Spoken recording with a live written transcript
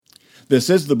This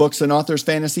is the Books and Authors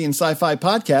Fantasy and Sci-Fi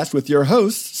Podcast with your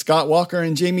hosts, Scott Walker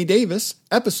and Jamie Davis,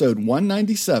 episode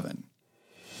 197.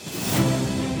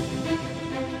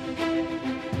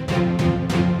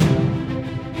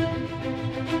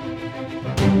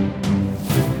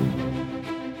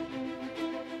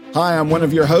 Hi, I'm one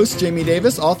of your hosts, Jamie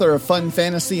Davis, author of Fun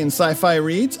Fantasy and Sci-Fi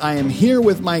Reads. I am here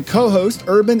with my co-host,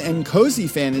 urban and cozy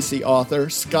fantasy author,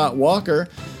 Scott Walker.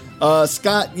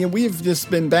 Scott, we've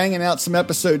just been banging out some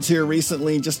episodes here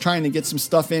recently, just trying to get some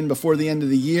stuff in before the end of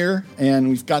the year. And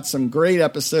we've got some great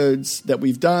episodes that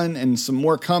we've done and some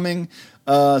more coming,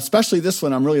 especially this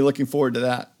one. I'm really looking forward to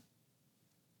that.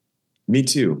 Me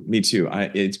too.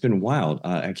 It's been wild.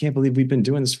 I can't believe we've been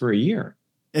doing this for a year.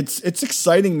 It's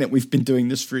exciting that we've been doing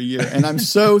this for a year, and I'm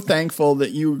so thankful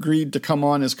that you agreed to come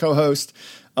on as co-host.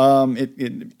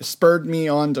 It spurred me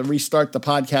on to restart the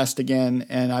podcast again,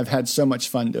 and I've had so much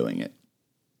fun doing it.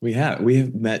 We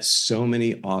have met so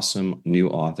many awesome new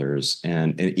authors,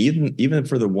 and even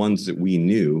for the ones that we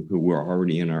knew who were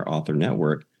already in our author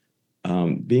network,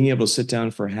 being able to sit down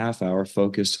for a half hour,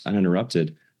 focused,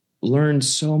 uninterrupted, learned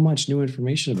so much new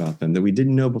information about them that we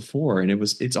didn't know before. And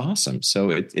it's awesome. So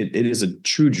it is a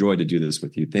true joy to do this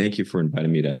with you. Thank you for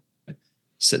inviting me to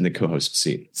sit in the co-host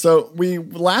seat. So when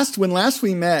last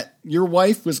we met, your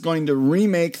wife was going to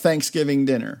remake Thanksgiving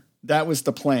dinner. That was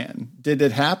the plan. Did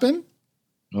it happen?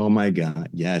 Oh my God.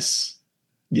 Yes.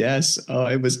 Oh,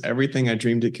 it was everything I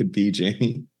dreamed it could be,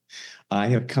 Jamie. I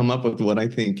have come up with what I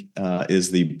think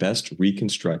is the best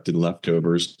reconstructed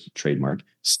leftovers trademark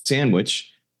sandwich.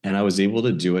 And I was able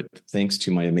to do it thanks to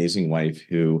my amazing wife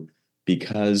who,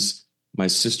 because my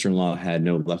sister-in-law had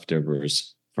no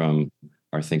leftovers from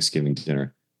our Thanksgiving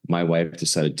dinner, my wife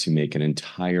decided to make an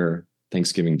entire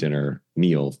Thanksgiving dinner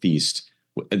meal feast,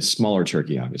 a smaller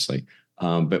turkey, obviously,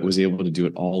 but was able to do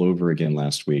it all over again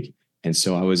last week. And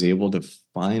so I was able to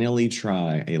finally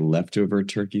try a leftover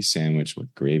turkey sandwich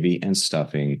with gravy and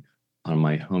stuffing on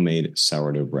my homemade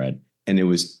sourdough bread. And it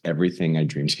was everything I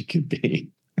dreamed it could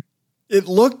be. It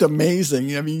looked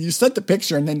amazing. I mean, you sent the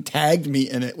picture and then tagged me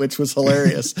in it, which was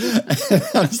hilarious.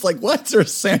 I was like, what's there a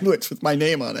sandwich with my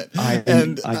name on it?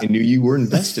 I knew you were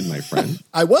invested, my friend.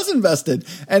 I was invested,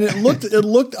 and it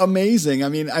looked amazing. I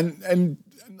mean, and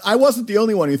I wasn't the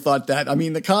only one who thought that. I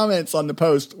mean, the comments on the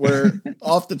post were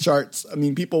off the charts. I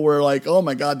mean, people were like, oh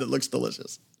my God, that looks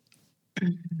delicious.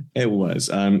 It was.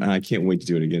 I can't wait to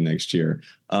do it again next year.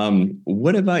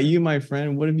 What about you, my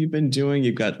friend? What have you been doing?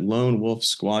 You've got Lone Wolf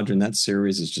Squadron. That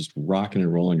series is just rocking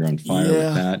and rolling. You're on fire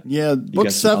with that. Yeah.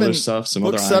 Book 7 stuff. Some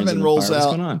book other 7 rolls out. What's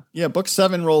going on? Yeah, book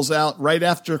 7 rolls out right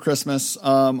after Christmas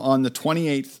on the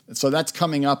 28th. So that's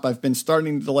coming up. I've been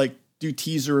starting to do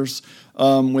teasers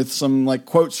with some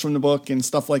quotes from the book and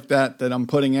stuff like that I'm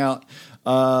putting out.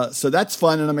 So that's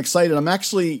fun, and I'm excited. I'm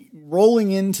actually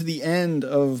rolling into the end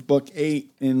of book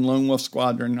 8 in Lone Wolf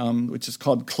Squadron, which is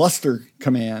called Cluster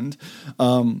Command,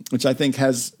 which I think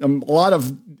has a lot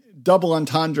of double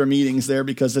entendre meanings there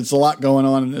because it's a lot going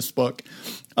on in this book.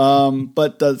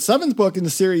 But the 7th book in the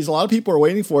series, a lot of people are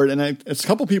waiting for it. And a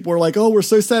couple people were like, oh, we're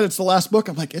so sad it's the last book.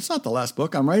 I'm like, it's not the last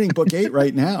book. I'm writing book 8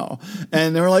 right now.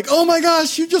 And they were like, oh my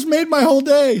gosh, you just made my whole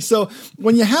day. So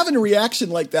when you're having a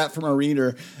reaction like that from a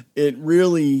reader, it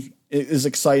really is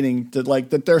exciting to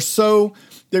that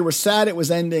they were sad it was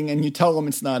ending and you tell them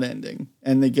it's not ending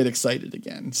and they get excited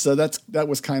again. So that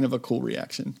was kind of a cool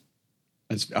reaction.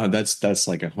 That's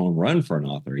like a home run for an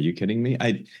author. Are you kidding me?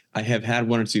 I have had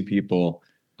one or two people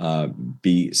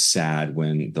be sad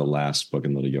when the last book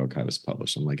in Little Yokai was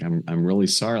published. I'm like, I'm really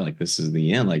sorry. This is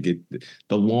the end.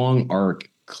 The long arc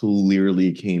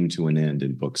clearly came to an end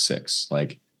in book 6.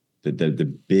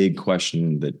 The big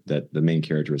question that the main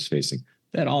character was facing,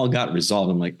 that all got resolved.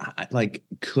 I'm like,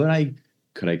 could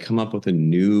I come up with a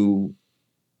new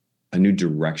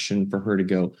direction for her to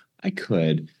go? I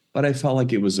could. But I felt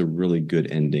like it was a really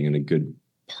good ending and a good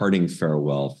parting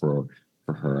farewell for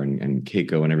her and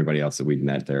Keiko and everybody else that we'd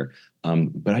met there.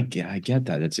 But I get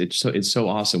that. It's so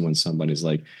awesome when somebody's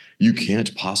like, you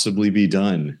can't possibly be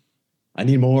done. I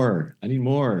need more.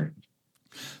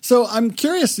 So I'm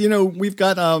curious, we've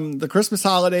got the Christmas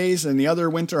holidays and the other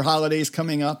winter holidays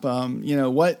coming up.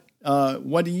 What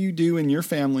do you do in your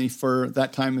family for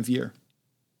that time of year?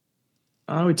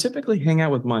 We typically hang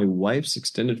out with my wife's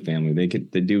extended family.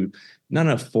 They do not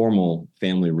a formal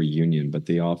family reunion, but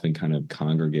they often kind of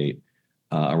congregate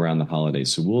around the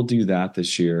holidays. So we'll do that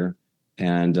this year.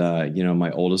 And,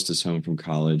 my oldest is home from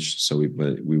college. So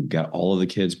we've got all of the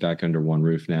kids back under one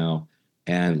roof now.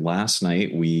 And last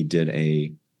night we did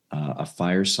a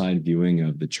fireside viewing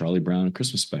of the Charlie Brown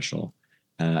Christmas special.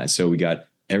 So we got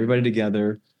everybody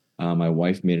together. My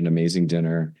wife made an amazing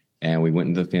dinner. and we went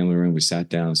into the family room. We sat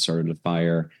down, started a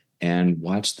fire, and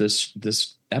watched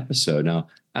this episode. Now,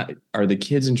 are the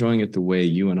kids enjoying it the way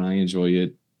you and I enjoy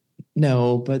it?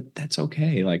 No, but that's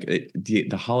okay. Like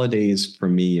the holidays for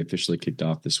me officially kicked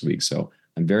off this week, so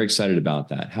I'm very excited about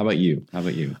that. How about you?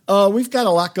 We've got a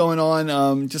lot going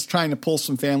on. Just trying to pull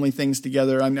some family things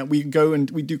together. I mean, we go and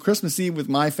we do Christmas Eve with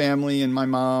my family and my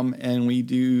mom, and we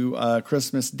do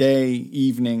Christmas Day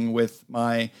evening with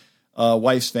my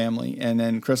wife's family, and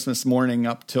then Christmas morning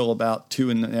up till about 2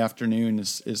 in the afternoon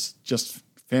is just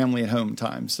family at home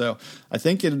time. So I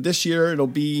think this year it'll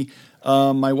be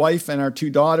my wife and our 2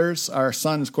 daughters. Our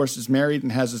son, of course, is married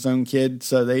and has his own kid,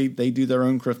 so they do their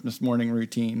own Christmas morning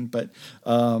routine. But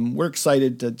we're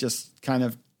excited to just kind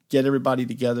of get everybody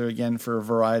together again for a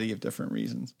variety of different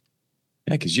reasons.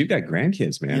 Yeah, because you've got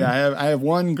grandkids, man. Yeah, I have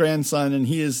one grandson, and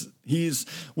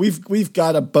we've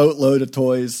got a boatload of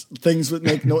toys, things that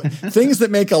make things that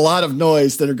make a lot of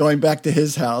noise that are going back to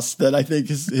his house. That I think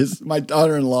my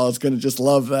daughter-in-law is going to just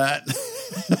love that.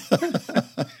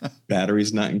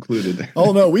 Batteries not included.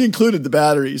 Oh no, we included the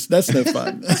batteries. That's no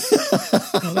fun.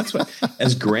 Well, that's what,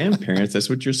 as grandparents, that's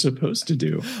what you're supposed to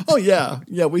do. Oh yeah,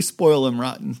 we spoil him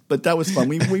rotten, but that was fun.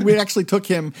 We actually took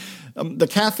him the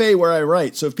cafe where I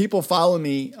write. So if people follow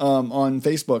me on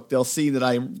Facebook, they'll see that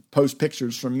I post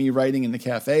pictures from me writing in the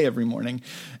cafe every morning.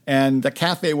 And the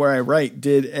cafe where I write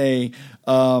did a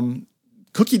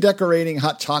cookie decorating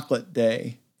hot chocolate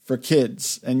day for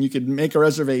kids, and you could make a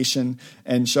reservation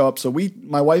and show up. So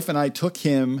my wife and I took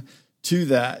him to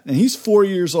that, and he's 4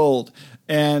 years old,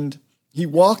 and he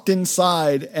walked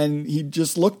inside and he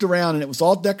just looked around, and it was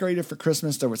all decorated for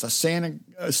Christmas. There was a Santa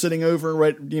sitting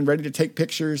over, being ready to take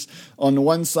pictures. On the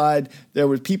one side, there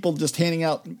were people just handing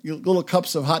out little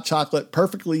cups of hot chocolate,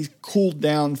 perfectly cooled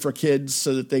down for kids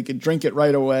so that they could drink it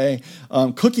right away.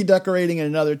 Cookie decorating at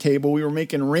another table. We were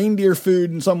making reindeer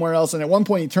food and somewhere else. And at one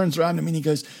point, he turns around to me and he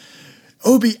goes,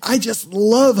 "Obi, I just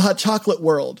love Hot Chocolate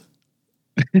World."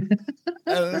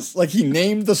 And it's like he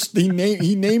named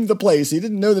the place. He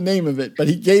didn't know the name of it, but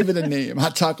he gave it a name,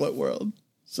 Hot Chocolate World.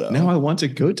 So now I want to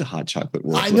go to Hot Chocolate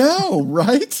World. I know,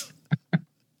 right?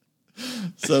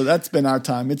 So that's been our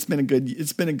time. It's been a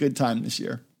good time this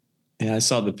year. Yeah, I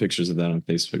saw the pictures of that on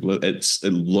Facebook.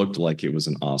 It looked like it was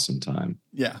an awesome time.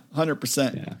 Yeah,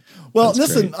 100%. Yeah, well,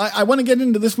 listen, I want to get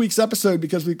into this week's episode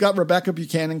because we've got Rebecca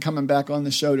Buchanan coming back on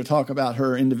the show to talk about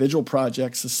her individual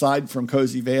projects aside from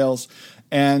Cozy Vales.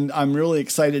 And I'm really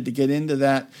excited to get into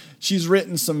that. She's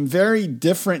written some very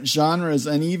different genres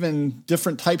and even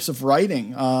different types of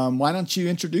writing. Why don't you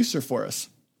introduce her for us?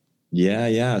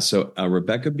 Yeah. So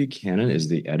Rebecca Buchanan is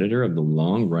the editor of the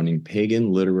long-running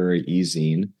pagan literary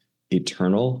e-zine,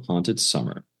 Eternal Haunted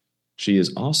Summer. She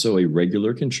is also a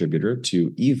regular contributor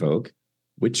to Evoke,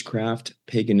 Witchcraft,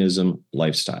 Paganism,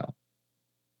 Lifestyle.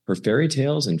 Her fairy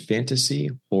tales and fantasy,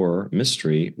 horror,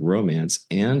 mystery, romance,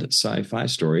 and sci-fi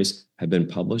stories have been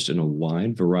published in a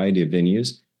wide variety of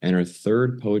venues, and her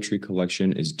third poetry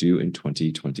collection is due in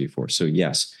 2024. So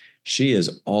yes, she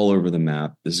is all over the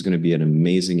map. This is going to be an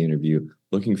amazing interview.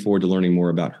 Looking forward to learning more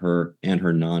about her and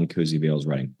her non-Cozy Vales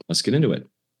writing. Let's get into it.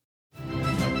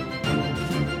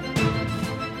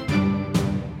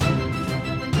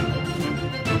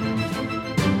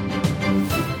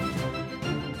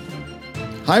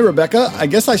 Hi, Rebecca. I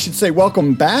guess I should say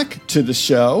welcome back to the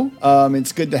show.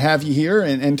 It's good to have you here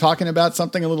and talking about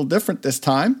something a little different this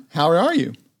time. How are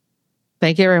you?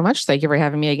 Thank you very much. Thank you for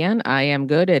having me again. I am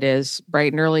good. It is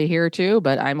bright and early here too,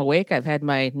 but I'm awake. I've had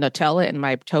my Nutella and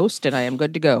my toast, and I am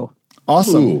good to go.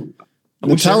 Awesome. Ooh,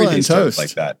 Nutella and toast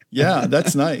like that. Yeah,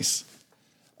 that's nice.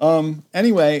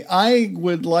 Anyway, I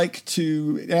would like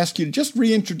to ask you to just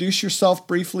reintroduce yourself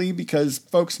briefly because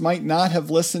folks might not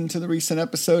have listened to the recent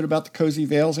episode about the Cozy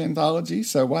Vales anthology.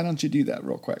 So why don't you do that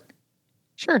real quick?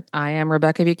 Sure. I am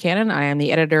Rebecca Buchanan. I am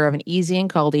the editor of an e-zine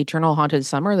called Eternal Haunted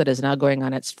Summer that is now going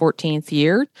on its 14th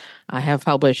year. I have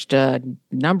published a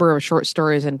number of short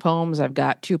stories and poems. I've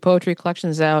got 2 poetry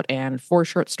collections out and 4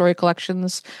 short story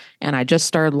collections. And I just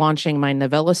started launching my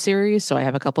novella series, so I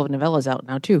have a couple of novellas out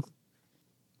now too.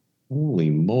 Holy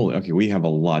moly. Okay, we have a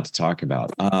lot to talk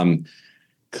about.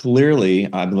 Clearly,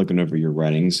 I've been looking over your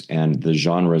writings and the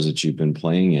genres that you've been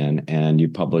playing in, and you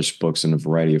publish books in a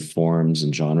variety of forms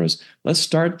and genres. Let's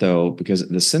start, though, because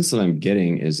the sense that I'm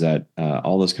getting is that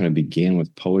all this kind of began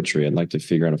with poetry. I'd like to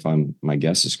figure out if my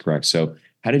guess is correct. So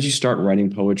how did you start writing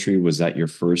poetry? Was that your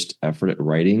first effort at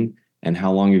writing? And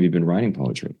how long have you been writing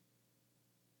poetry?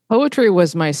 Poetry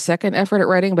was my second effort at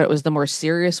writing, but it was the more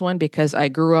serious one because I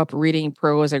grew up reading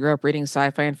prose. I grew up reading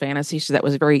sci-fi and fantasy, so that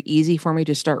was very easy for me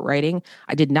to start writing.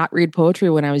 I did not read poetry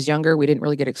when I was younger. We didn't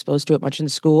really get exposed to it much in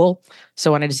school.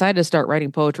 So when I decided to start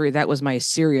writing poetry, that was my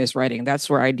serious writing. That's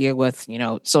where I deal with,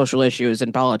 social issues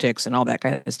and politics and all that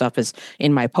kind of stuff is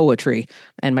in my poetry.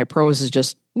 And my prose is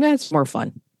just, it's more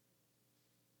fun.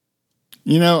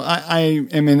 I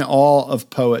am in awe of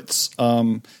poets.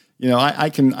 I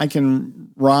can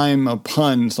rhyme a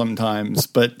pun sometimes,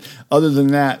 but other than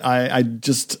that,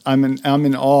 I'm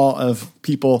in awe of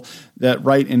people that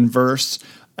write in verse.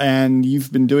 And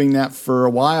you've been doing that for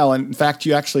a while. And in fact,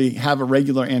 you actually have a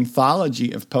regular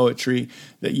anthology of poetry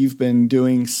that you've been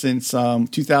doing since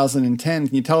 2010.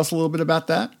 Can you tell us a little bit about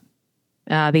that?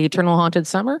 The Eternal Haunted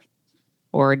Summer.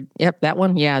 That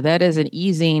one. Yeah, that is an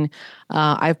e-zine.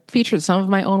 I've featured some of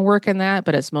my own work in that,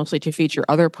 but it's mostly to feature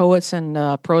other poets and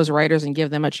prose writers and give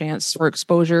them a chance for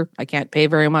exposure. I can't pay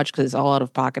very much because it's all out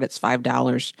of pocket. It's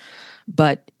 $5,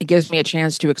 but it gives me a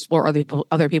chance to explore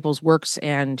other people's works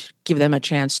and give them a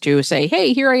chance to say,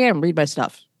 "Hey, here I am. Read my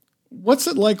stuff." What's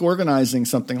it like organizing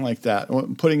something like that?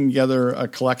 Putting together a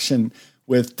collection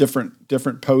with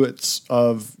different poets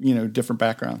of different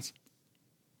backgrounds.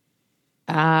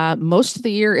 Most of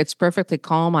the year, it's perfectly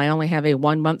calm. I only have a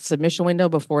 1-month submission window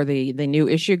before the new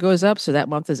issue goes up. So that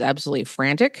month is absolutely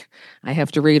frantic. I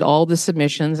have to read all the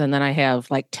submissions, and then I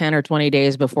have like 10 or 20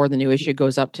 days before the new issue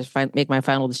goes up to make my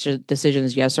final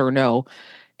decisions, yes or no.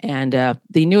 And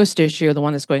the newest issue, the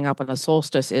one that's going up on the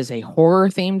solstice, is a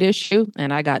horror-themed issue.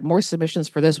 And I got more submissions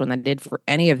for this one than I did for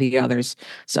any of the others.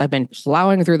 So I've been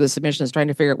plowing through the submissions, trying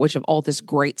to figure out which of all this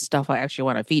great stuff I actually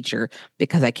want to feature,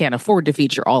 because I can't afford to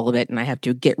feature all of it. And I have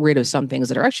to get rid of some things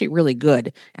that are actually really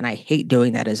good. And I hate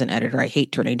doing that as an editor. I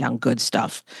hate turning down good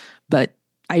stuff. But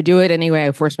I do it anyway.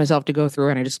 I force myself to go through,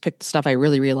 and I just pick the stuff I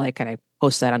really, really like, and I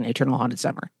post that on Eternal Haunted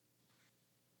Summer.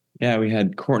 Yeah, we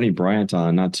had Courtney Bryant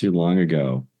on not too long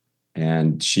ago.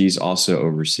 And she's also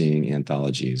overseeing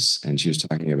anthologies. And she was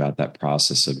talking about that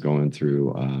process of going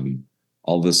through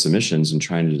all the submissions and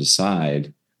trying to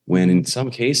decide when in some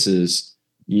cases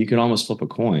you could almost flip a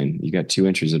coin. You got 2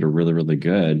 entries that are really, really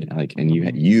good. And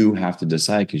you have to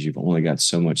decide because you've only got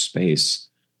so much space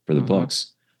for the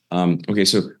books. Okay,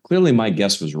 so clearly my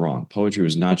guess was wrong. Poetry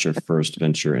was not your first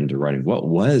venture into writing. What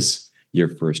was your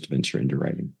first venture into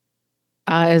writing?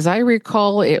 As I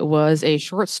recall, it was a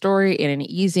short story in an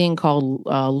e-zine called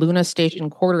Luna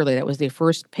Station Quarterly. That was the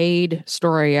first paid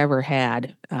story I ever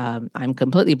had. I'm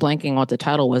completely blanking what the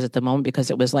title was at the moment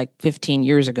because it was like 15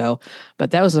 years ago.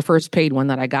 But that was the first paid one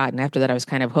that I got. And after that, I was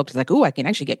kind of hooked. Like, oh, I can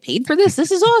actually get paid for this.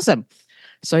 This is awesome.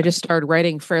 So I just started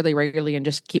writing fairly regularly and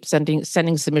just keep sending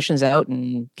submissions out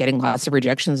and getting lots of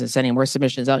rejections and sending more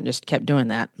submissions out and just kept doing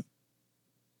that.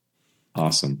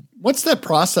 Awesome. What's that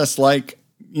process like?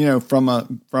 From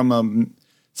a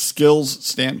skills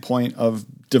standpoint of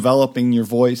developing your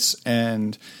voice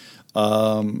and,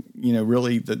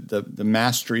 really the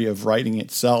mastery of writing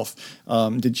itself.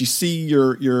 Did you see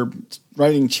your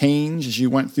writing change as you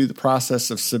went through the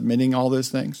process of submitting all those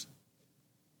things?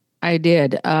 I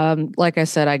did. Like I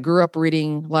said, I grew up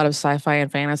reading a lot of sci-fi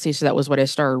and fantasy, so that was what I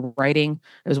started writing.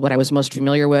 It was what I was most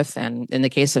familiar with. And in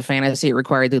the case of fantasy, it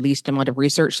required the least amount of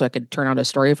research so I could turn out a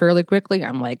story fairly quickly.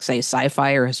 I'm like, say,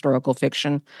 sci-fi or historical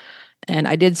fiction. And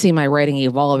I did see my writing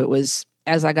evolve. It was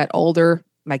as I got older,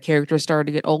 my characters started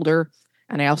to get older.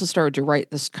 And I also started to write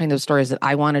this kind of stories that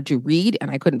I wanted to read, and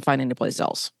I couldn't find anyplace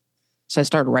else. So I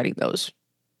started writing those.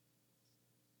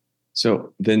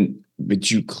 So then, but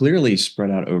you clearly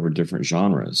spread out over different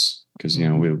genres because,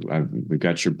 we've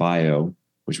got your bio,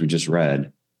 which we just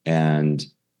read, and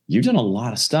you've done a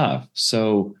lot of stuff.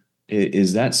 So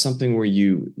is that something where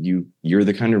you're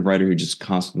the kind of writer who just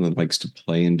constantly likes to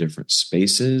play in different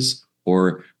spaces?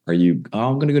 Or are you,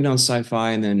 I'm going to go down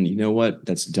sci-fi and then, you know what,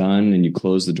 that's done, and you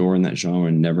close the door in that genre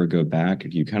and never go back?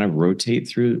 Do you kind of rotate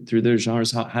through those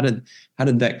genres? How did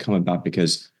that come about?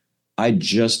 Because I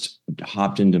just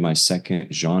hopped into my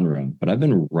second genre, but I've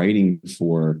been writing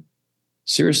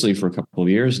seriously for a couple of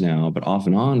years now, but off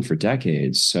and on for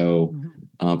decades. So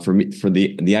for me, for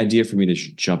the idea for me to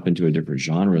jump into a different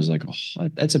genre is like, oh,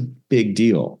 that's a big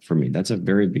deal for me. That's a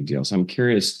very big deal. So I'm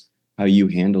curious how you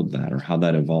handled that or how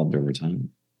that evolved over time.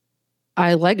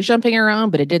 I like jumping around,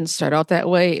 but it didn't start out that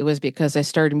way. It was because I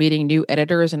started meeting new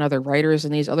editors and other writers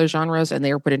in these other genres, and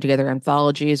they were putting together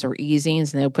anthologies or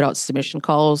e-zines, and they would put out submission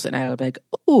calls, and I would be like,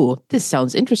 oh, this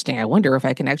sounds interesting. I wonder if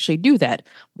I can actually do that.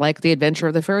 Like The Adventure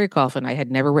of the Fairy Coffin. I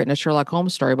had never written a Sherlock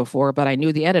Holmes story before, but I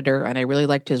knew the editor, and I really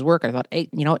liked his work. I thought, hey,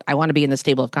 you know what? I want to be in this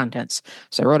table of contents.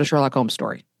 So I wrote a Sherlock Holmes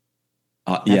story.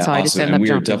 Yeah, how I just awesome. end And up we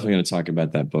are jumping. definitely going to talk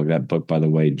about that book. That book, by the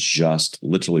way, just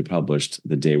literally published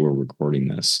the day we're recording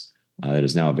this. It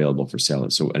is now available for sale.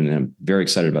 So, and I'm very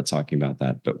excited about talking about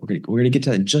that. But we're going to get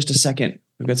to that in just a second.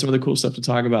 We've got some other cool stuff to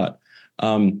talk about.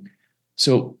 Going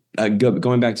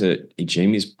back to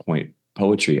Jamie's point,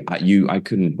 poetry. I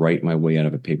couldn't write my way out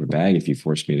of a paper bag if you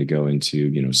forced me to go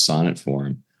into sonnet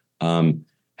form.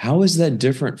 How is that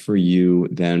different for you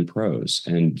than prose?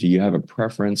 And do you have a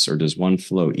preference, or does one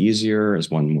flow easier? Is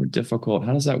one more difficult?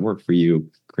 How does that work for you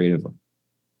creatively?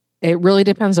 It really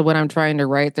depends on what I'm trying to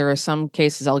write. There are some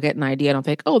cases I'll get an idea and I'll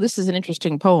think, oh, this is an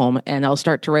interesting poem. And I'll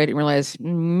start to write it and realize,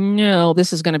 no,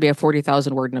 this is going to be a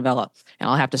 40,000 word novella. And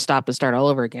I'll have to stop and start all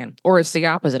over again. Or it's the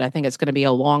opposite. I think it's going to be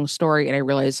a long story. And I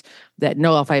realize that,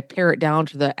 no, if I pare it down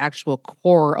to the actual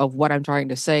core of what I'm trying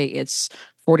to say, it's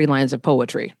 40 lines of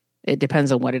poetry. It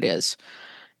depends on what it is.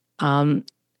 I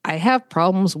have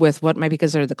problems with what might be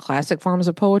considered the classic forms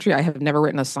of poetry. I have never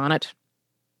written a sonnet.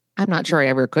 I'm not sure I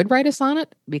ever could write a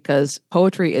sonnet because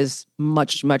poetry is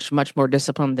much, much, much more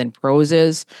disciplined than prose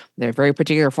is. They're very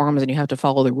particular forms and you have to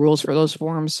follow the rules for those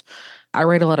forms. I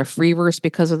write a lot of free verse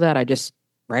because of that. I just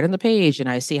write on the page and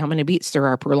I see how many beats there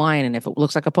are per line. And if it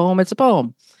looks like a poem, it's a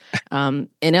poem.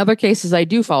 In other cases, I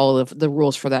do follow the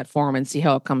rules for that form and see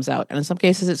how it comes out. And in some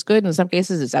cases, it's good. And in some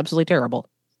cases, it's absolutely terrible.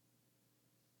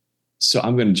 So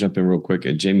I'm going to jump in real quick.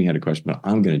 Jamie had a question, but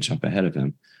I'm going to jump ahead of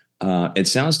him. It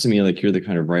sounds to me like you're the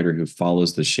kind of writer who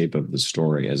follows the shape of the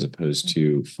story as opposed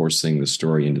to forcing the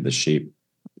story into the shape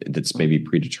that's maybe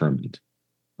predetermined.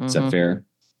 Is that fair?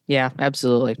 Yeah,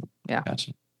 absolutely. Yeah.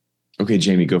 Gotcha. Okay,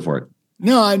 Jamie, go for it.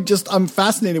 No, I'm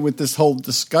fascinated with this whole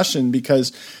discussion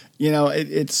because,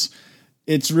 it's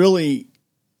really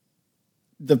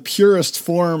the purest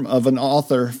form of an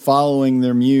author following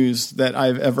their muse that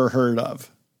I've ever heard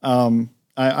of. To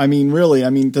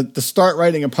start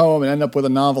writing a poem and end up with a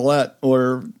novelette,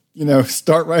 or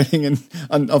start writing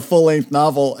a full length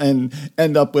novel and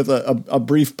end up with a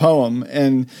brief poem,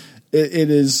 and it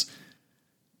is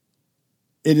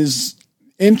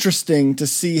interesting to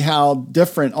see how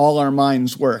different all our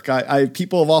minds work.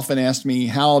 People have often asked me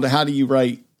how do you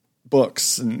write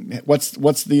books, and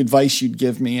what's the advice you'd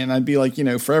give me, and I'd be like,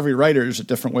 for every writer, there's a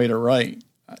different way to write.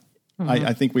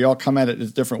 I think we all come at it a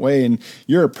different way, and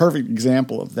you're a perfect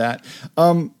example of that.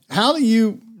 How do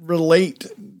you relate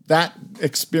that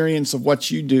experience of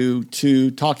what you do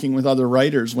to talking with other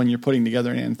writers when you're putting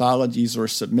together anthologies or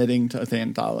submitting to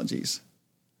anthologies?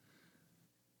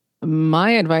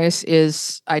 My advice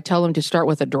is I tell them to start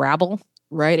with a drabble,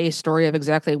 write a story of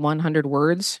exactly 100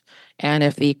 words. And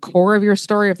if the core of your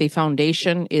story, if the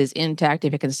foundation is intact,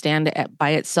 if it can stand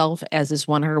by itself as this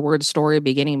 100-word story,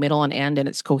 beginning, middle, and end, and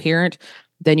it's coherent,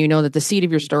 then you know that the seed of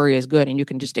your story is good and you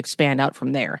can just expand out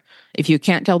from there. If you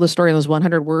can't tell the story in those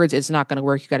 100 words, it's not going to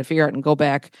work. You got to figure out and go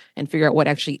back and figure out what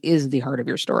actually is the heart of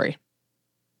your story.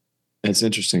 That's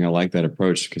interesting. I like that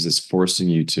approach because it's forcing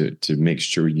you to make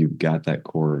sure you've got that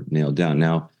core nailed down.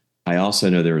 Now, I also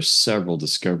know there are several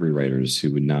discovery writers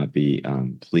who would not be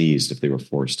pleased if they were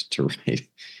forced to write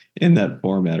in that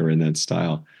format or in that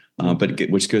style. But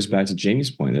which goes back to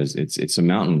Jamie's point, is it's a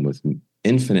mountain with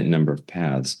infinite number of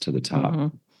paths to the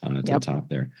top, the top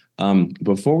there.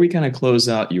 Before we kind of close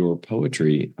out your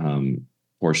poetry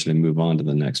portion and move on to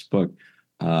the next book,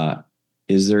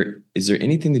 is there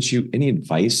anything any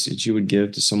advice that you would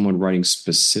give to someone writing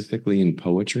specifically in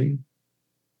poetry?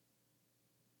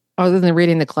 Other than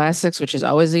reading the classics, which is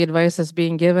always the advice that's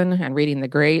being given, and reading the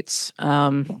greats,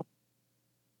 find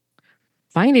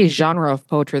a genre of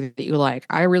poetry that you like.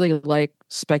 I really like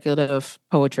speculative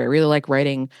poetry. I really like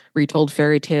writing retold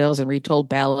fairy tales and retold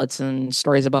ballads and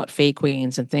stories about fae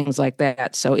queens and things like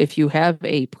that. So if you have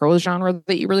a prose genre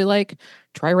that you really like,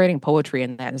 try writing poetry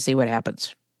in that and see what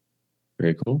happens.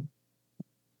 Very cool.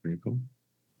 Very cool.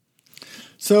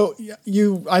 So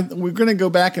we're going to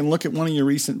go back and look at one of your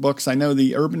recent books. I know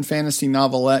the urban fantasy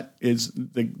novelette is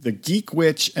the Geek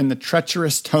Witch and the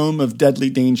Treacherous Tome of Deadly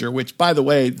Danger, which, by the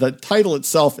way, the title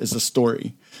itself is a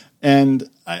story. And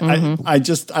I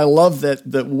love that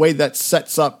the way that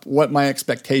sets up what my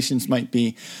expectations might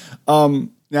be.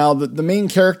 Now, the main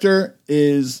character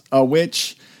is a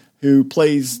witch who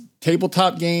plays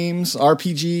tabletop games,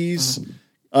 RPGs.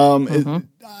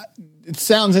 It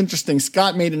sounds interesting.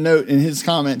 Scott made a note in his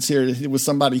comments here that it was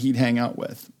somebody he'd hang out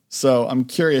with. So I'm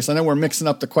curious. I know we're mixing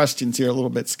up the questions here a little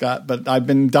bit, Scott, but I've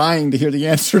been dying to hear the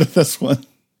answer to this one.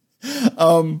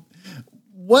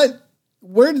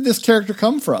 Where did this character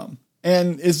come from?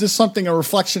 And is this something a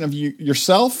reflection of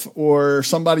yourself or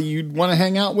somebody you'd want to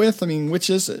hang out with? I mean,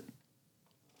 which is it?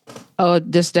 Oh,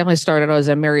 this definitely started as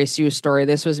a Mary Sue story.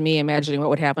 This was me imagining what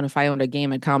would happen if I owned a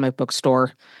game and comic book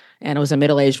store. and it was a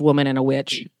middle-aged woman and a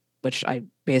witch, which I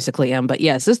basically am. But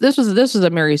yes, this was a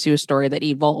Mary Sue story that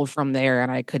evolved from there,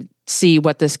 and I could see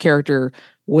what this character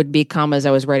would become as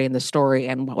I was writing the story,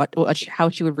 and how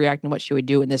she would react and what she would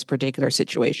do in this particular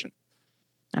situation.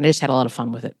 And I just had a lot of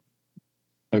fun with it.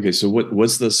 Okay, so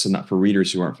what's the for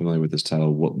readers who aren't familiar with this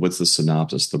title? What's the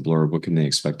synopsis, the blurb? What can they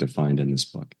expect to find in this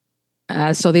book?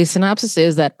 So the synopsis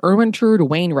is that Ermintrude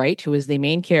Wainwright, who is the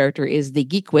main character, is the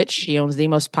geek witch. She owns the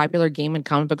most popular game and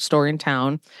comic book store in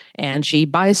town, and she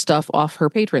buys stuff off her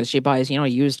patrons. She buys,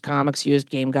 used comics, used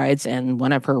game guides, and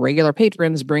one of her regular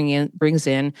patrons brings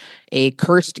in a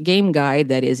cursed game guide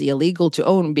that is illegal to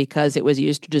own because it was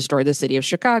used to destroy the city of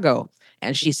Chicago.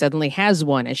 And she suddenly has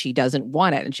one, and she doesn't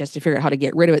want it, and she has to figure out how to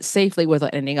get rid of it safely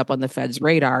without ending up on the Fed's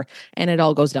radar, and it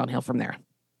all goes downhill from there.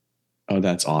 Oh,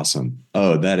 that's awesome.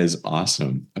 Oh, that is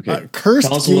awesome. Okay.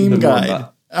 Cursed game guide.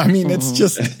 I mean, it's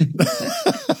just.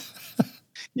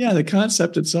 Yeah, the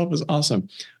concept itself is awesome.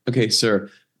 Okay, sir.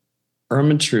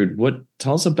 Ermintrude,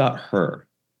 tell us about her.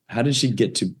 How did she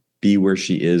get to be where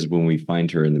she is when we find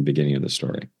her in the beginning of the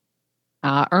story?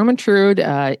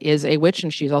 Ermintrude is a witch,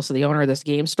 and she's also the owner of this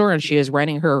game store, and she is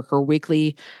running her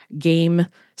weekly game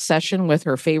session with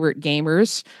her favorite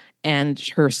gamers. And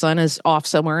her son is off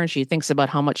somewhere, and she thinks about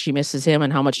how much she misses him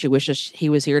and how much she wishes he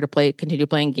was here to continue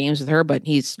playing games with her. But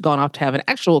he's gone off to have an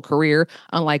actual career,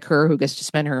 unlike her, who gets to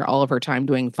spend all of her time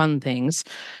doing fun things.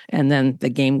 And then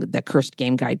the cursed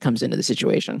game guide comes into the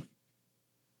situation.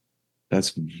 That's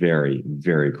very,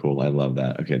 very cool. I love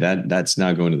that. Okay, that's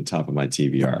now going to the top of my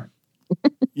TBR.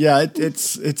 Yeah,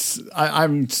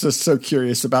 I'm just so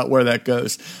curious about where that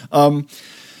goes.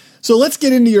 So let's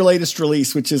get into your latest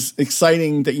release, which is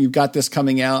exciting that you've got this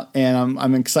coming out, and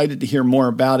I'm excited to hear more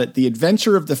about it. The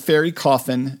Adventure of the Fairy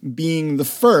Coffin, being the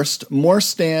first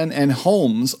Morstan and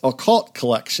Holmes occult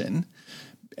collection.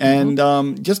 And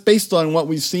just based on what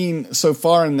we've seen so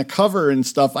far in the cover and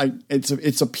stuff,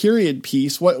 it's a period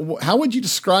piece. How would you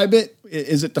describe it?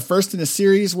 Is it the first in a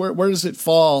series? Where does it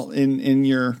fall in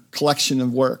your collection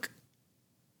of work?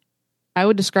 I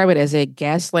would describe it as a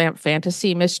gas lamp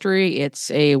fantasy mystery.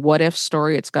 It's a what-if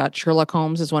story. It's got Sherlock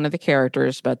Holmes as one of the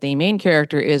characters, but the main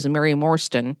character is Mary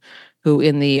Morstan, who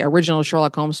in the original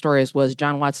Sherlock Holmes stories was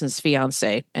John Watson's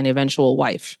fiancée and eventual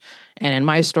wife. And in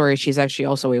my story, she's actually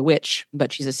also a witch,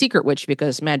 but she's a secret witch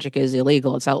because magic is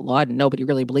illegal. It's outlawed, and nobody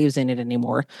really believes in it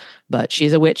anymore. But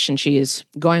she's a witch, and she is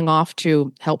going off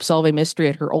to help solve a mystery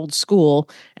at her old school,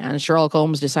 and Sherlock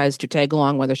Holmes decides to tag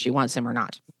along whether she wants him or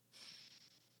not.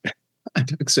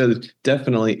 So there's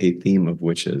definitely a theme of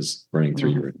witches running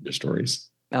through your stories.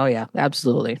 Oh, yeah,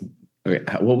 absolutely. Okay,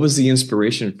 what was the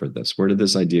inspiration for this? Where did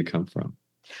this idea come from?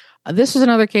 This is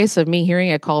another case of me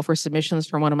hearing a call for submissions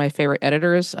from one of my favorite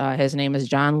editors. His name is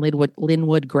John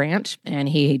Linwood Grant, and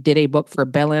he did a book for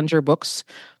Belanger Books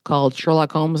called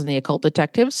Sherlock Holmes and the Occult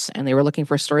Detectives, and they were looking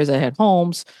for stories that had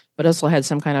Holmes, but also had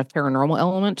some kind of paranormal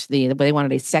element. They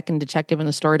wanted a second detective in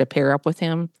the story to pair up with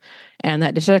him, and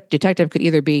that detective could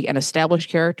either be an established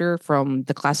character from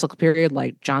the classical period,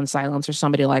 like John Silence or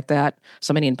somebody like that,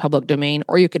 somebody in public domain,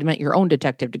 or you could invent your own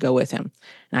detective to go with him.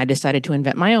 And I decided to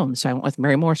invent my own, so I went with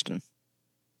Mary Morstan.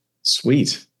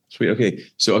 Sweet. Okay,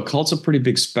 so occult's a pretty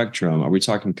big spectrum. Are we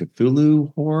talking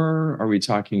Cthulhu horror? Are we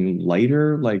talking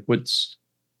lighter? Like what?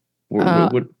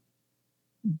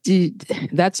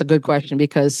 That's a good question,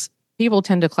 because people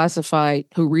tend to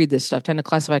who read this stuff tend to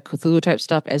classify Cthulhu type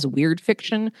stuff as weird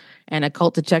fiction, and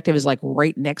occult detective is like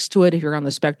right next to it if you're on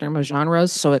the spectrum of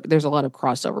genres. So there's a lot of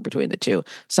crossover between the two.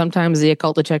 Sometimes the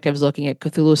occult detective is looking at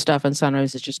Cthulhu stuff, and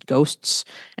sometimes it's just ghosts,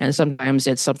 and sometimes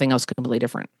it's something else completely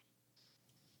different.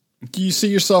 Do you see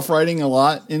yourself writing a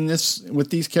lot in this with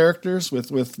these characters,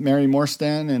 with Mary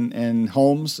Morstan and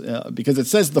Holmes? Because it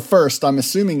says the first. I'm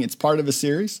assuming it's part of a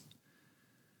series.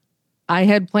 I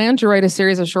had planned to write a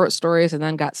series of short stories and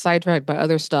then got sidetracked by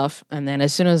other stuff. And then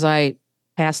as soon as I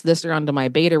passed this around to my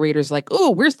beta readers, like,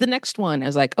 oh, where's the next one? I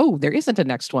was like, oh, there isn't a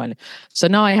next one. So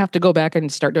now I have to go back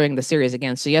and start doing the series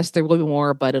again. So yes, there will be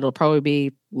more, but it'll probably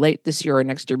be late this year or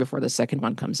next year before the second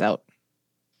one comes out.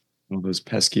 All those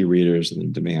pesky readers and the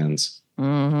demands.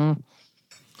 Mm-hmm.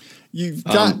 You've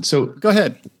got go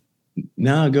ahead.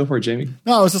 No, go for it, Jamie.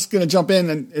 No, I was just going to jump in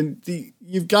and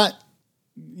you've got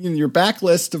your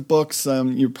backlist of books,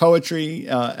 your poetry,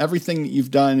 everything that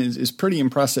you've done is pretty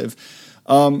impressive.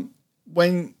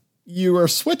 When you are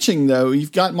switching, though,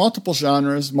 you've got multiple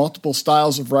genres, multiple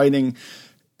styles of writing.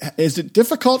 Is it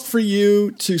difficult for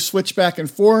you to switch back and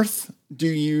forth? Do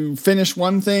you finish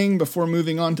one thing before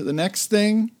moving on to the next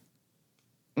thing?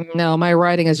 No, my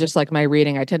writing is just like my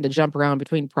reading. I tend to jump around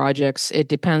between projects. It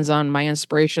depends on my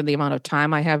inspiration, the amount of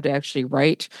time I have to actually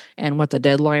write, and what the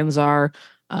deadlines are.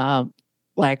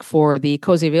 Like for the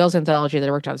Cozy Vales anthology that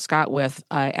I worked on Scott with,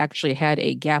 I actually had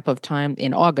a gap of time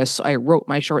in August. So I wrote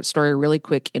my short story really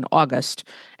quick in August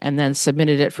and then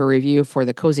submitted it for review for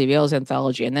the Cozy Vales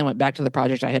anthology, and then went back to the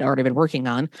project I had already been working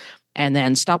on, and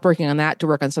then stopped working on that to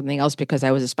work on something else because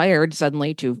I was inspired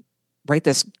suddenly to write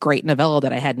this great novella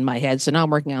that I had in my head. So now I'm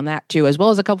working on that too, as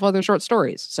well as a couple other short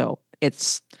stories. So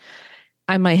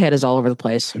my head is all over the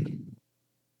place.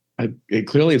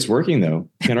 Clearly it's working though.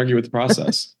 Can't argue with the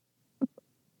process.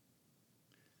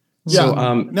 Yeah,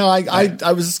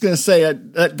 I was just going to say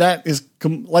that is,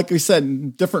 like we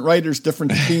said, different writers,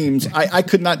 different themes. I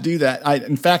could not do that.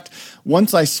 In fact,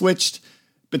 once I switched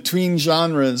between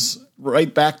genres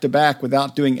right back to back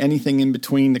without doing anything in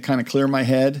between to kind of clear my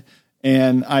head,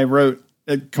 and I wrote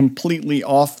a completely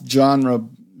off genre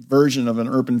version of an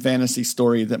urban fantasy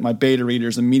story that my beta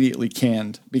readers immediately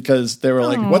canned because they were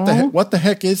like, what the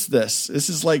heck is this? This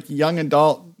is like young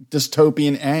adult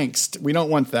dystopian angst. We don't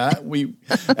want that.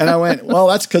 And I went, well,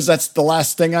 that's because that's the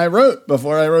last thing I wrote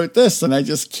before I wrote this. And I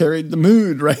just carried the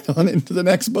mood right on into the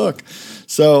next book.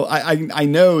 So I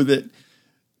know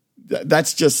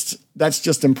that's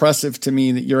just impressive to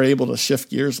me that you're able to shift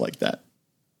gears like that.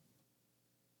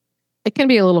 It can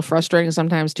be a little frustrating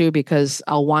sometimes too, because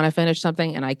I'll want to finish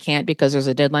something and I can't because there's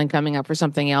a deadline coming up for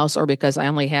something else, or because I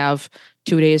only have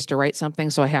 2 days to write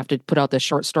something. So I have to put out this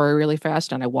short story really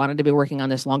fast, and I wanted to be working on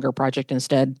this longer project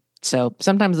instead. So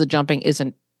sometimes the jumping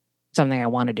isn't something I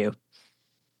want to do.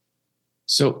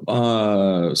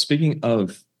 So speaking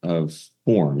of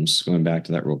forms, going back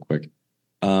to that real quick,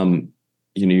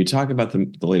 you talk about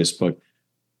the latest book,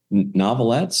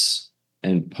 novelettes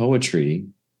and poetry.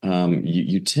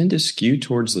 You tend to skew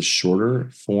towards the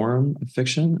shorter form of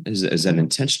fiction. Is that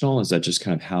intentional? Is that just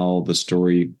kind of how the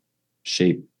story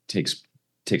shape takes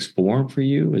form for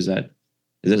you? Is that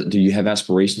do you have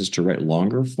aspirations to write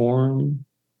longer form?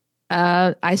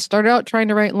 I started out trying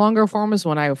to write longer forms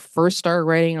when I first started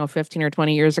writing 15 or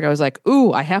 20 years ago. I was like,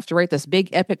 ooh, I have to write this big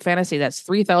epic fantasy that's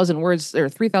 3,000 words or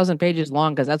 3,000 pages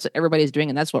long because that's what everybody's doing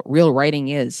and that's what real writing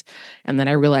is. And then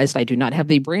I realized I do not have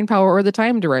the brain power or the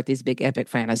time to write these big epic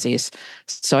fantasies.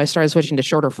 So I started switching to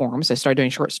shorter forms. I started doing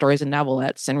short stories and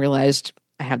novelettes and realized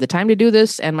I have the time to do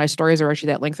this and my stories are actually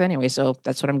that length anyway. So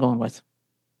that's what I'm going with.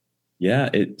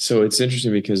 Yeah. So it's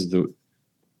interesting because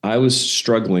I was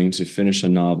struggling to finish a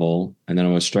novel, and then I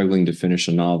was struggling to finish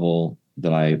a novel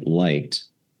that I liked.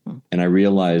 And I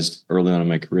realized early on in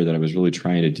my career that I was really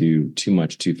trying to do too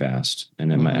much too fast.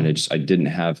 And I wanted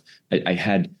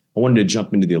to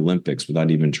jump into the Olympics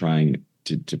without even trying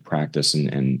to practice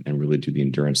and really do the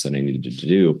endurance that I needed to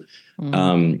do.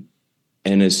 And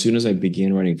as soon as I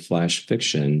began writing flash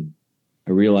fiction,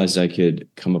 I realized I could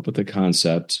come up with a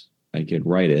concept, I could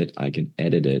write it, I could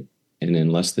edit it. And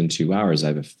in less than 2 hours, I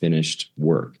have a finished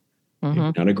work.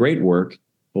 Not a great work,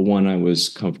 but one I was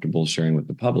comfortable sharing with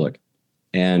the public.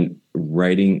 And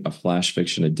writing a flash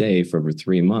fiction a day for over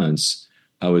 3 months,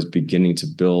 I was beginning to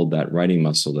build that writing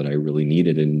muscle that I really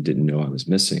needed and didn't know I was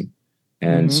missing.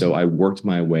 And so I worked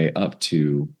my way up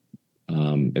to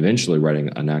eventually writing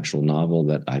an actual novel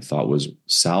that I thought was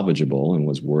salvageable and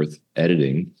was worth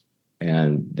editing.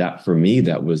 And that, for me,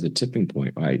 that was the tipping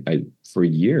point. I for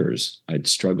years, I'd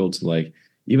struggled to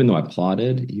even though I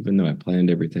plotted, even though I planned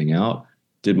everything out,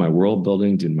 did my world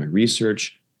building, did my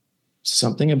research,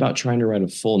 something about trying to write a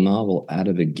full novel out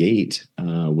of the gate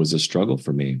was a struggle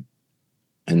for me.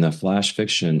 And the flash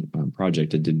fiction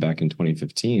project I did back in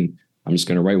 2015, I'm just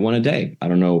going to write one a day. I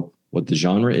don't know what the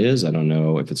genre is. I don't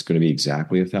know if it's going to be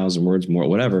exactly 1,000 words, more,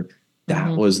 whatever.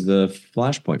 That was the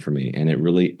flashpoint for me. And it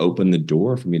really opened the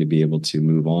door for me to be able to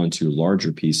move on to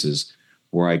larger pieces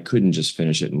where I couldn't just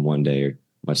finish it in one day,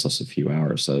 much less a few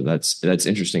hours. So that's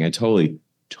interesting. I totally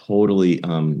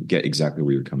get exactly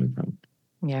where you're coming from.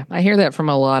 Yeah, I hear that from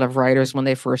a lot of writers when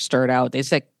they first start out. They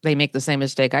say they make the same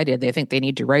mistake I did. They think they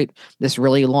need to write this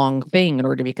really long thing in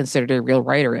order to be considered a real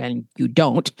writer, and you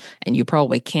don't, and you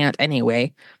probably can't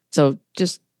anyway. So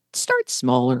just start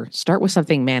smaller. Start with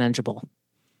something manageable.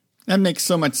 That makes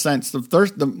so much sense.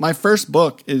 My first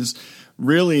book is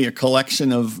really a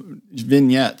collection of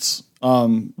vignettes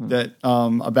that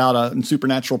about a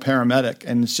supernatural paramedic,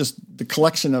 and it's just the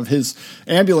collection of his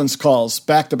ambulance calls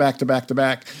back to back to back to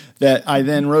back. That I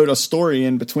then wrote a story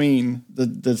in between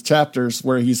the chapters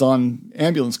where he's on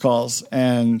ambulance calls,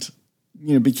 and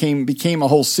became a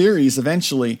whole series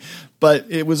eventually. But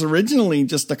it was originally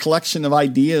just a collection of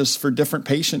ideas for different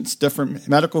patients, different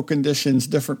medical conditions,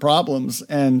 different problems.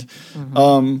 And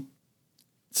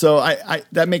so I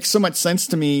that makes so much sense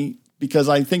to me, because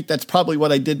I think that's probably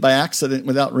what I did by accident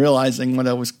without realizing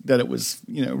that it was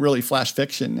really flash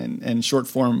fiction and short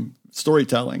form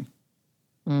storytelling.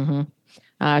 Hmm.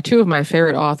 Two of my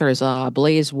favorite authors,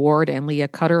 Blaze Ward and Leah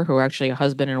Cutter, who are actually a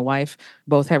husband and wife,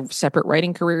 both have separate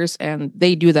writing careers, and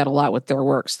they do that a lot with their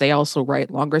works. They also write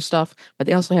longer stuff, but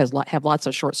they also have lots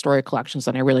of short story collections,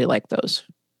 and I really like those.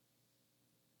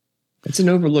 It's an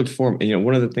overlooked form.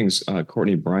 One of the things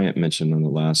Courtney Bryant mentioned on the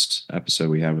last episode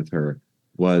we had with her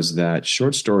was that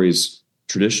short stories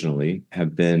traditionally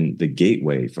have been the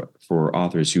gateway for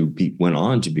authors who went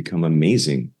on to become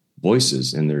amazing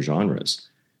voices in their genres.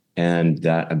 And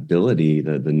that ability,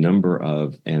 the number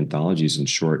of anthologies and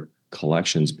short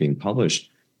collections being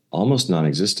published, almost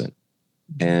non-existent.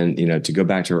 And, to go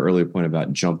back to our earlier point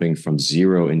about jumping from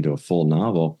zero into a full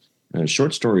novel,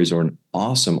 short stories are an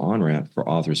awesome on-ramp for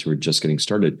authors who are just getting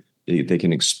started. They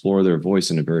can explore their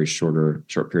voice in a very short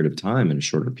period of time in a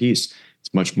shorter piece.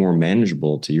 It's much more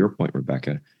manageable, to your point,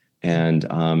 Rebecca. And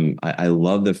I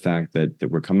love the fact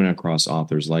that we're coming across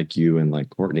authors like you and like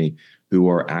Courtney who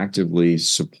are actively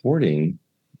supporting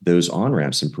those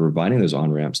on-ramps and providing those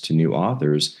on-ramps to new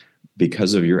authors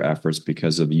because of your efforts,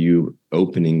 because of you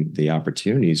opening the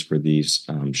opportunities for these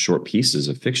short pieces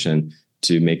of fiction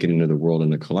to make it into the world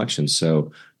and the collection.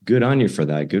 So good on you for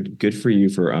that. Good for you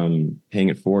for paying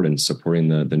it forward and supporting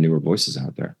the newer voices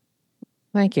out there.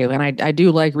 Thank you. And I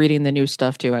do like reading the new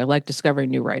stuff too. I like discovering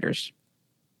new writers.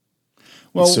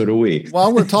 Well, so do we.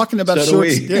 While we're talking about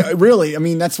shorts, really, I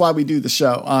mean, that's why we do the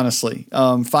show, honestly.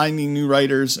 Finding new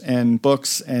writers and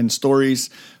books and stories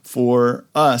for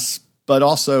us, but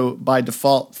also by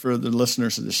default for the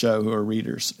listeners of the show who are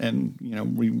readers. And,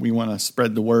 we want to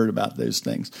spread the word about those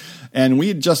things. And we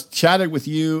had just chatted with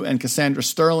you and Cassandra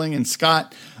Sterling and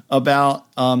Scott about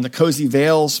the Cozy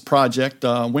Vales project,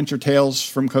 Winter Tales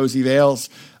from Cozy Vales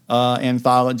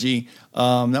anthology.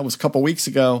 That was a couple weeks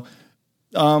ago.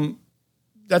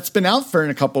 That's been out for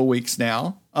a couple of weeks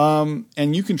now,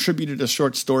 and you contributed a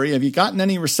short story. Have you gotten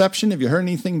any reception? Have you heard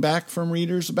anything back from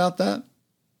readers about that?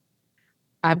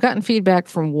 I've gotten feedback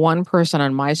from one person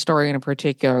on my story in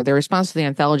particular. The response to the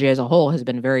anthology as a whole has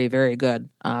been very, very good.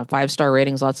 5-star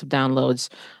ratings, lots of downloads.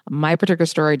 My particular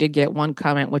story did get one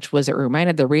comment, which was it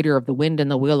reminded the reader of The Wind in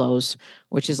the Willows,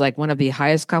 which is like one of the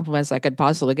highest compliments I could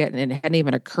possibly get, and it hadn't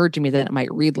even occurred to me that it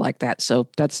might read like that. So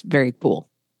that's very cool.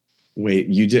 Wait,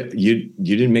 you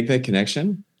didn't make that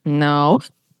connection? No,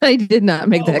 I did not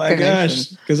make that connection. Oh my gosh,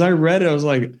 because I read it, I was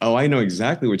like, oh, I know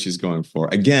exactly what she's going for.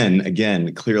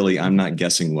 Again, clearly I'm not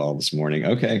guessing well this morning.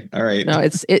 Okay, all right. No,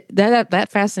 that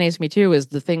fascinates me too, is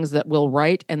the things that we'll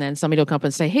write and then somebody will come up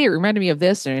and say, hey, it reminded me of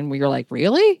this. And we're like,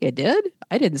 really? It did?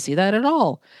 I didn't see that at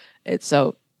all. It's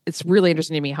really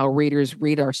interesting to me how readers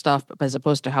read our stuff as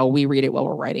opposed to how we read it while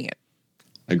we're writing it.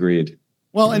 Agreed.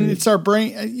 Well, and it's our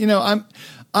brain.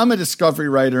 I'm a discovery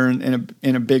writer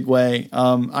in a big way.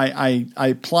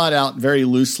 I plot out very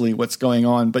loosely what's going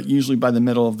on, but usually by the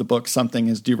middle of the book, something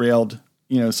has derailed.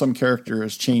 Some character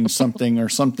has changed something, or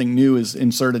something new has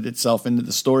inserted itself into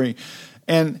the story,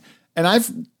 and I've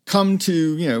come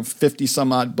to 50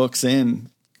 some odd books in.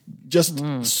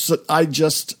 I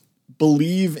just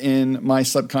believe in my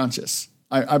subconscious.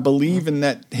 I believe in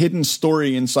that hidden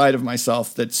story inside of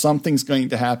myself that something's going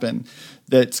to happen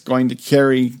that's going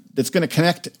to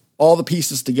connect all the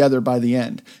pieces together by the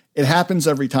end. It happens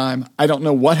every time. I don't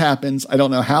know what happens. I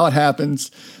don't know how it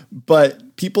happens,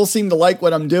 but people seem to like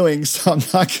what I'm doing, so I'm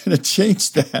not going to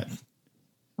change that.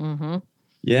 Mm-hmm.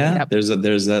 Yeah, yep.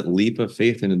 There's that leap of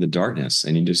faith into the darkness,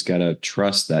 and you just got to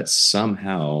trust that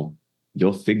somehow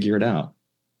you'll figure it out,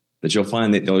 that you'll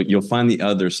find the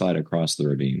other side across the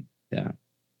ravine. Yeah.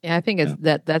 Yeah, I think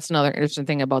that's another interesting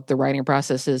thing about the writing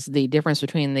process is the difference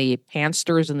between the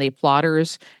pantsters and the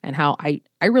plotters, and how I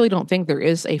really don't think there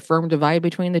is a firm divide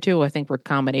between the two. I think we're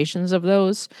combinations of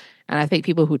those. And I think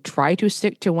people who try to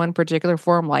stick to one particular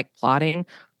form, like plotting,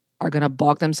 are going to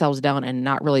bog themselves down and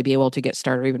not really be able to get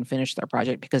started or even finish their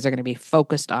project, because they're going to be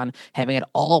focused on having it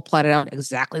all plotted out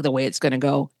exactly the way it's going to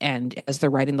go. And as they're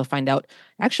writing, they'll find out,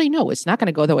 actually, no, it's not going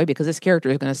to go that way because this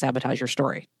character is going to sabotage your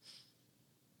story.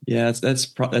 Yeah,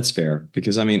 that's fair,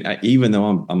 because even though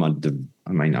I'm a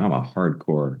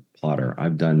hardcore plotter,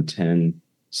 I've done 10,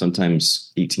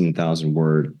 sometimes 18,000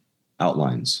 word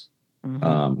outlines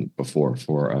before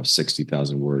for a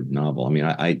 60,000 word novel.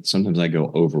 I sometimes I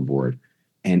go overboard,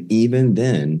 and even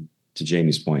then, to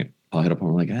Jamie's point, I'll hit up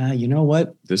on like, you know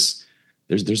what, there's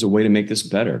a way to make this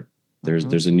better.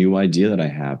 There's a new idea that I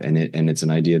have, and it's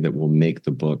an idea that will make the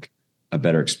book a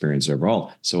better experience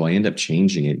overall. So I end up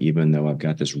changing it, even though I've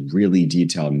got this really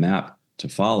detailed map to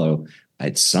follow.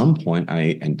 At some point,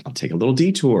 I'll take a little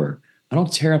detour. I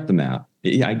don't tear up the map.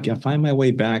 Yeah, I find my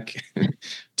way back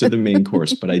to the main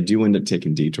course, but I do end up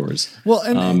taking detours. Well,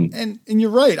 and you're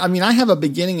right. I mean, I have a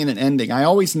beginning and an ending. I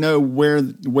always know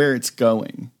where it's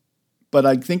going, but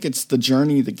I think it's the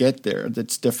journey to get there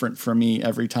that's different for me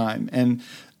every time. And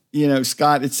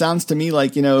Scott, it sounds to me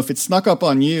like if it snuck up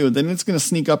on you, then it's going to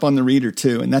sneak up on the reader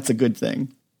too, and that's a good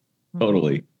thing.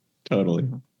 Totally.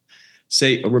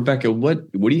 Say, Rebecca,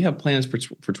 what do you have plans for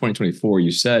 2024?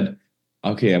 You said,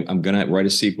 okay, I'm going to write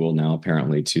a sequel now,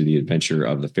 apparently, to The Adventure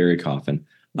of the Fairy Coffin.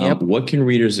 Yep. What can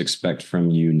readers expect from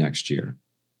you next year?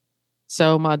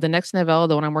 So the next novella,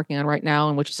 the one I'm working on right now,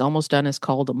 and which is almost done, is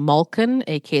called Malkin,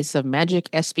 A Case of Magic,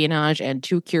 Espionage, and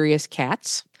Two Curious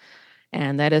Cats.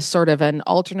 And that is sort of an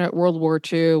alternate World War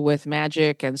II with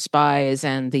magic and spies.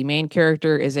 And the main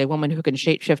character is a woman who can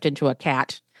shapeshift into a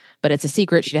cat, but it's a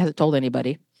secret. She hasn't told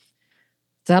anybody.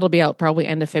 So that'll be out probably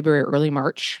end of February, early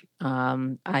March.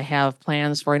 I have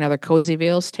plans for another Cozy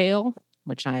Vale's Tale,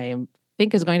 which I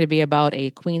think is going to be about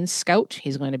a Queen's Scout.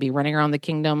 He's going to be running around the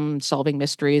kingdom, solving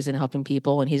mysteries and helping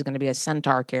people. And he's going to be a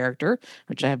centaur character,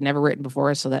 which I have never written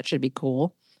before. So that should be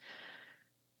cool.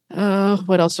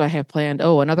 What else do I have planned?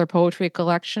 Oh, another poetry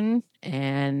collection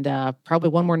and probably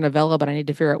one more novella, but I need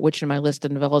to figure out which in my list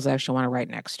of novellas I actually want to write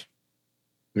next.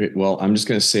 Great. Well, I'm just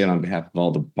going to say it on behalf of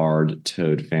all the Bard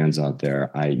Toad fans out there.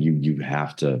 You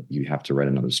have to write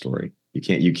another story.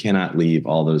 You cannot leave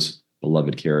all those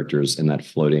beloved characters in that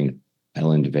floating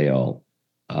island vale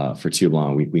for too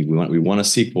long. We want a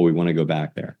sequel. We want to go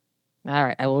back there. All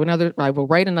right. I will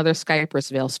write another Cypress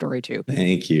Vale story too.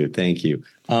 Thank you.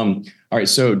 All right.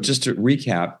 So just to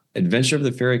recap, Adventure of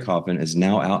the Fairy Coffin is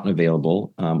now out and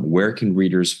available. Where can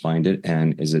readers find it?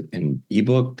 And is it an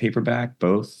ebook, paperback,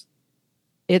 both?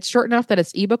 It's short enough that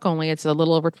it's ebook only. It's a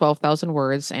little over 12,000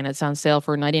 words, and it's on sale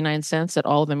for 99 cents at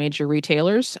all the major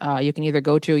retailers. You can either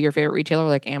go to your favorite retailer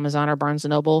like Amazon or Barnes &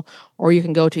 Noble, or you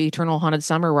can go to Eternal Haunted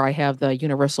Summer, where I have the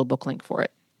Universal book link for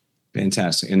it.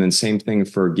 Fantastic. And then same thing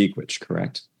for Geek Witch,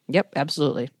 correct? Yep,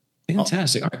 absolutely.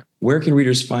 Fantastic. All right. Where can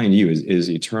readers find you? Is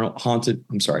Eternal Haunted?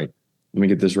 I'm sorry. Let me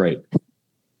get this right.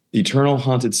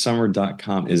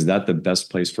 EternalHauntedSummer.com. Is that the best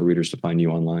place for readers to find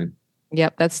you online?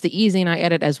 Yep, that's the easy, and I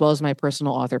edit as well as my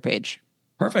personal author page.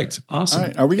 Perfect. Awesome. All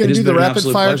right. Are we going to do the rapid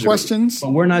fire questions?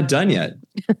 Well, we're not done yet.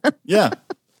 Yeah.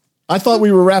 I thought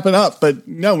we were wrapping up, but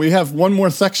no, we have one more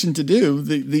section to do,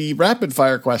 the rapid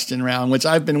fire question round, which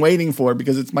I've been waiting for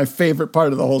because it's my favorite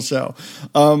part of the whole show.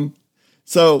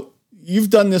 So you've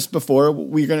done this before.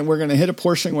 We're going to hit a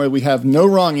portion where we have no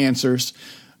wrong answers.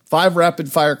 5 rapid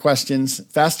fire questions,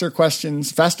 faster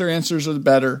answers are the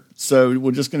better. So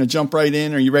we're just going to jump right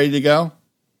in. Are you ready to go?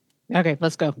 Okay,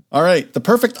 let's go. All right. The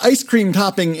perfect ice cream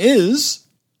topping is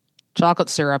chocolate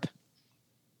syrup.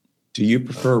 Do you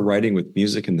prefer writing with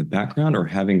music in the background or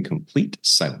having complete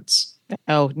silence?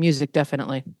 Oh, music,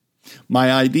 definitely.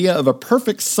 My idea of a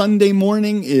perfect Sunday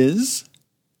morning is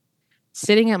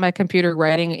sitting at my computer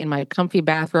writing in my comfy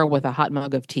bathrobe with a hot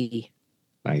mug of tea.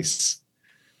 Nice.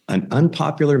 An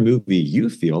unpopular movie you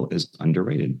feel is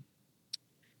underrated?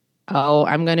 Oh,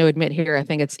 I'm going to admit here, I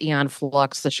think it's Aeon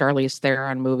Flux, the Charlize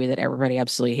Theron movie that everybody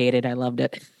absolutely hated. I loved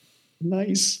it.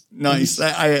 Nice.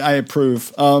 I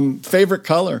approve. Favorite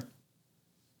color?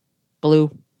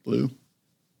 Blue.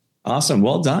 Awesome.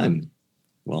 Well done.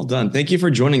 Thank you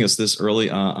for joining us this early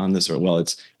on this. Well,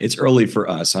 it's early for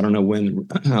us. I don't know when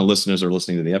listeners are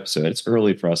listening to the episode. It's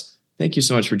early for us. Thank you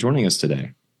so much for joining us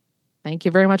today. Thank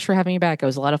you very much for having me back. It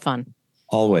was a lot of fun.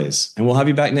 Always. And we'll have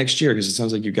you back next year because it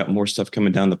sounds like you've got more stuff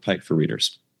coming down the pike for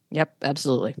readers. Yep,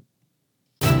 absolutely.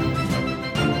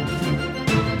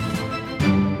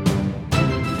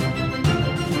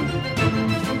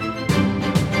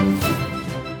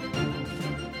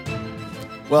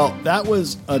 Well, that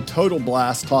was a total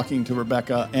blast talking to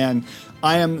Rebecca, and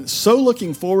I am so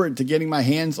looking forward to getting my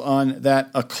hands on that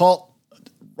occult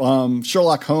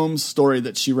Sherlock Holmes story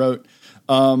that she wrote.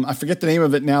 I forget the name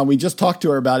of it now. We just talked to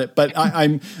her about it, but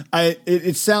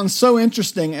it sounds so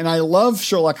interesting, and I love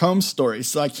Sherlock Holmes stories,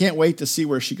 so I can't wait to see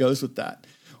where she goes with that.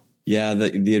 Yeah,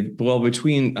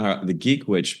 between the Geek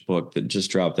Witch book that just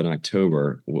dropped in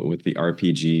October with the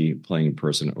RPG playing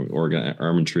person,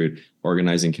 Ermentrude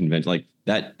organizing convention, like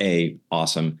that,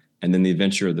 awesome. And then the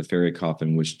Adventure of the Fairy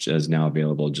Coffin, which is now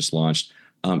available, just launched.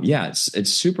 It's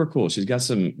super cool. She's got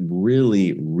some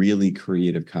really, really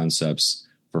creative concepts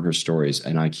for her stories,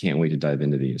 and I can't wait to dive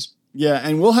into these. Yeah,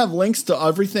 and we'll have links to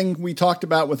everything we talked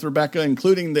about with Rebecca,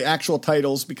 including the actual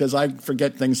titles, because I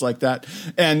forget things like that.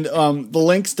 And the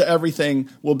links to everything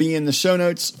will be in the show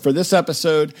notes for this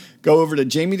episode. Go over to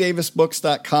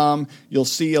jamiedavisbooks.com. You'll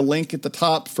see a link at the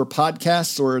top for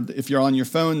podcasts, or if you're on your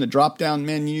phone, the drop-down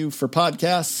menu for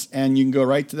podcasts, and you can go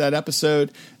right to that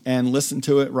episode and listen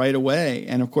to it right away.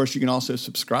 And, of course, you can also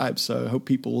subscribe, so I hope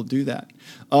people will do that.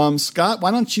 Scott,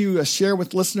 why don't you share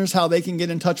with listeners how they can get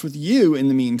in touch with you in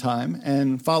the meantime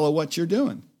and follow what you're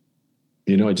doing?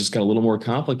 You know, it just got a little more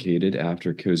complicated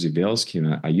after Cozy Veils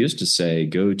came out. I used to say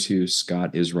go to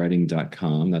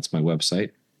scottiswriting.com. That's my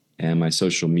website. And my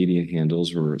social media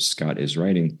handles were Scott is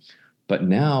Writing. But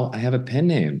now I have a pen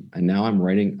name, and now I'm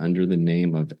writing under the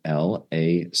name of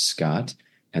L.A. Scott.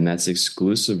 And that's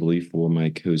exclusively for my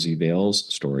Cozy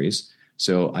Veils stories.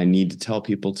 So I need to tell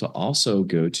people to also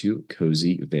go to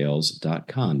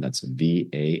cozyveils.com. That's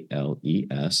VALES.com.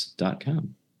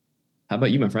 How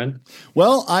about you, my friend?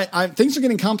 Well, I things are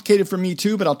getting complicated for me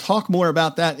too, but I'll talk more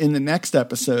about that in the next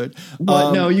episode.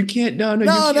 No, you can't. No.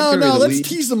 Let's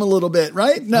tease them a little bit,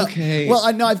 right? No. Okay. Well,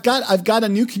 I know I've got a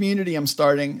new community I'm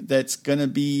starting that's going to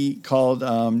be called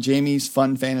Jamie's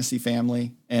Fun Fantasy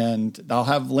Family, and I'll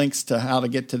have links to how to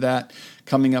get to that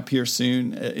coming up here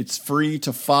soon. It's free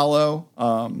to follow.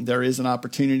 There is an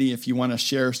opportunity if you want to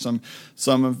share some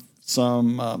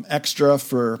extra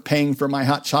for paying for my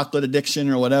hot chocolate addiction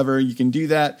or whatever, you can do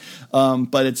that.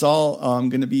 But it's all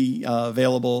going to be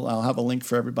available. I'll have a link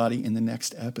for everybody in the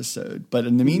next episode. But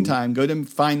in the meantime, go to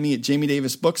find me at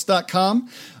jamiedavisbooks.com.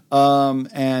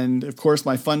 And of course,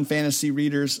 my Fun Fantasy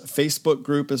Readers Facebook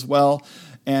group as well.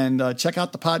 And check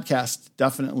out the podcast,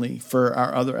 definitely, for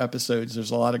our other episodes.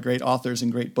 There's a lot of great authors and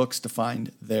great books to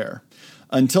find there.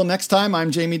 Until next time,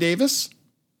 I'm Jamie Davis.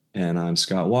 And I'm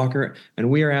Scott Walker, and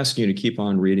we are asking you to keep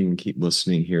on reading and keep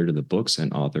listening here to the Books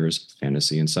and Authors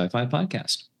Fantasy and Sci-Fi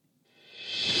Podcast.